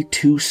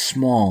 32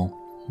 small,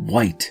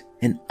 white,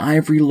 and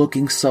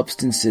ivory-looking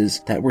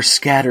substances that were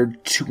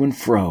scattered to and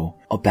fro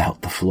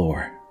about the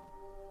floor.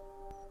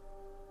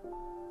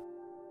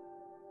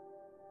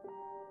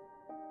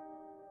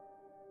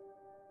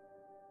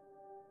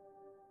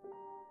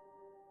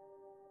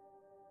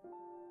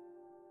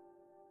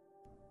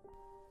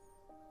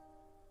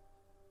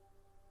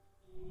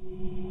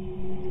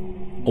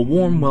 A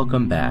warm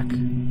welcome back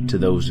to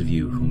those of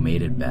you who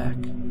made it back,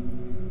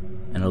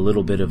 and a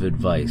little bit of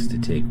advice to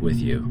take with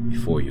you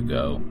before you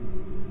go.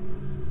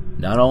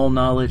 Not all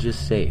knowledge is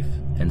safe,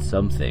 and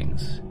some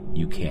things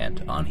you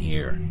can't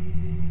unhear.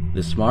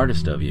 The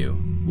smartest of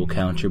you will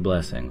count your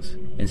blessings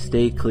and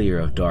stay clear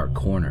of dark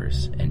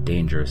corners and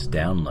dangerous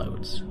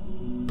downloads.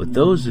 But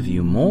those of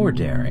you more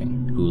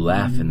daring, who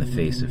laugh in the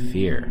face of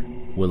fear,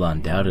 will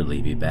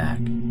undoubtedly be back,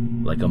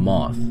 like a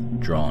moth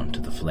drawn to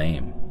the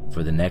flame,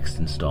 for the next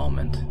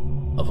installment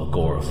of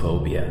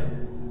Agoraphobia.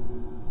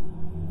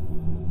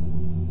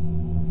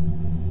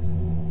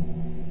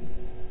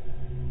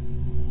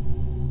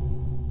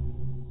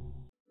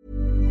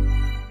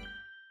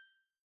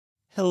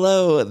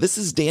 Hello, this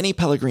is Danny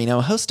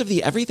Pellegrino, host of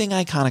the Everything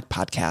Iconic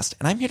podcast,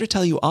 and I'm here to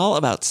tell you all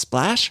about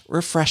Splash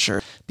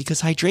Refresher,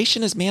 because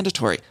hydration is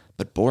mandatory,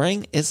 but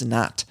boring is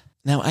not.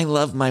 Now, I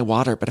love my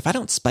water, but if I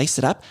don't spice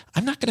it up,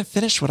 I'm not going to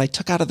finish what I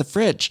took out of the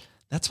fridge.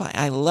 That's why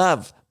I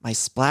love my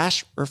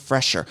Splash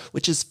Refresher,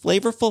 which is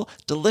flavorful,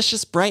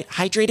 delicious, bright,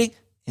 hydrating,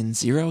 and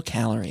 0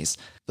 calories.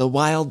 The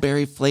wild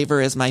berry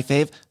flavor is my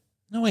fave.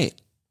 No,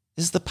 wait,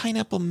 is the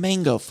pineapple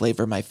mango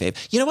flavor my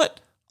fave? You know what?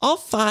 All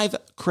 5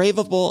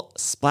 craveable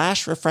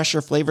Splash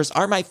Refresher flavors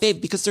are my fave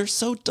because they're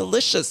so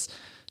delicious.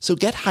 So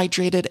get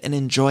hydrated and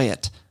enjoy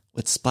it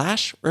with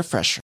Splash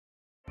Refresher.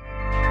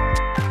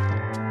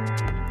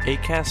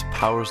 Acast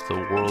powers the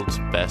world's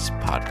best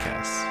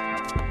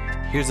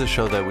podcasts. Here's a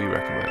show that we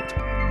recommend.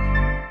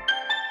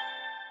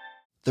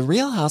 The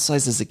Real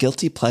Housewives is a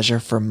guilty pleasure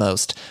for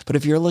most, but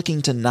if you're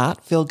looking to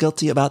not feel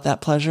guilty about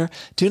that pleasure,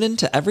 tune in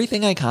to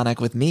Everything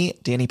Iconic with me,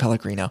 Danny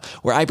Pellegrino,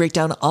 where I break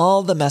down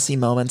all the messy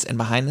moments and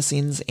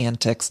behind-the-scenes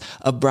antics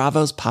of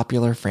Bravo's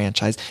popular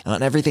franchise. And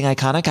on Everything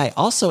Iconic, I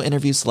also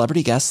interview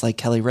celebrity guests like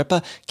Kelly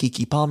Ripa,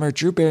 Keke Palmer,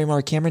 Drew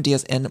Barrymore, Cameron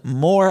Diaz, and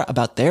more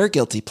about their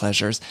guilty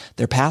pleasures,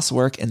 their past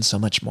work, and so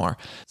much more.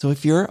 So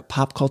if you're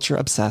pop culture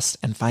obsessed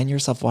and find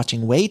yourself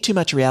watching way too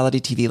much reality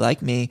TV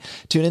like me,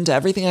 tune in to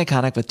Everything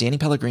Iconic with Danny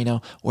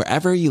Pellegrino,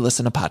 wherever you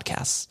listen to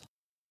podcasts.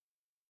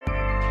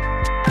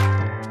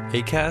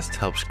 Acast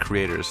helps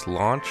creators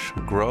launch,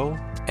 grow,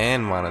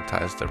 and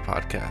monetize their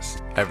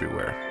podcasts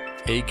everywhere.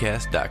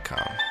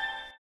 Acast.com.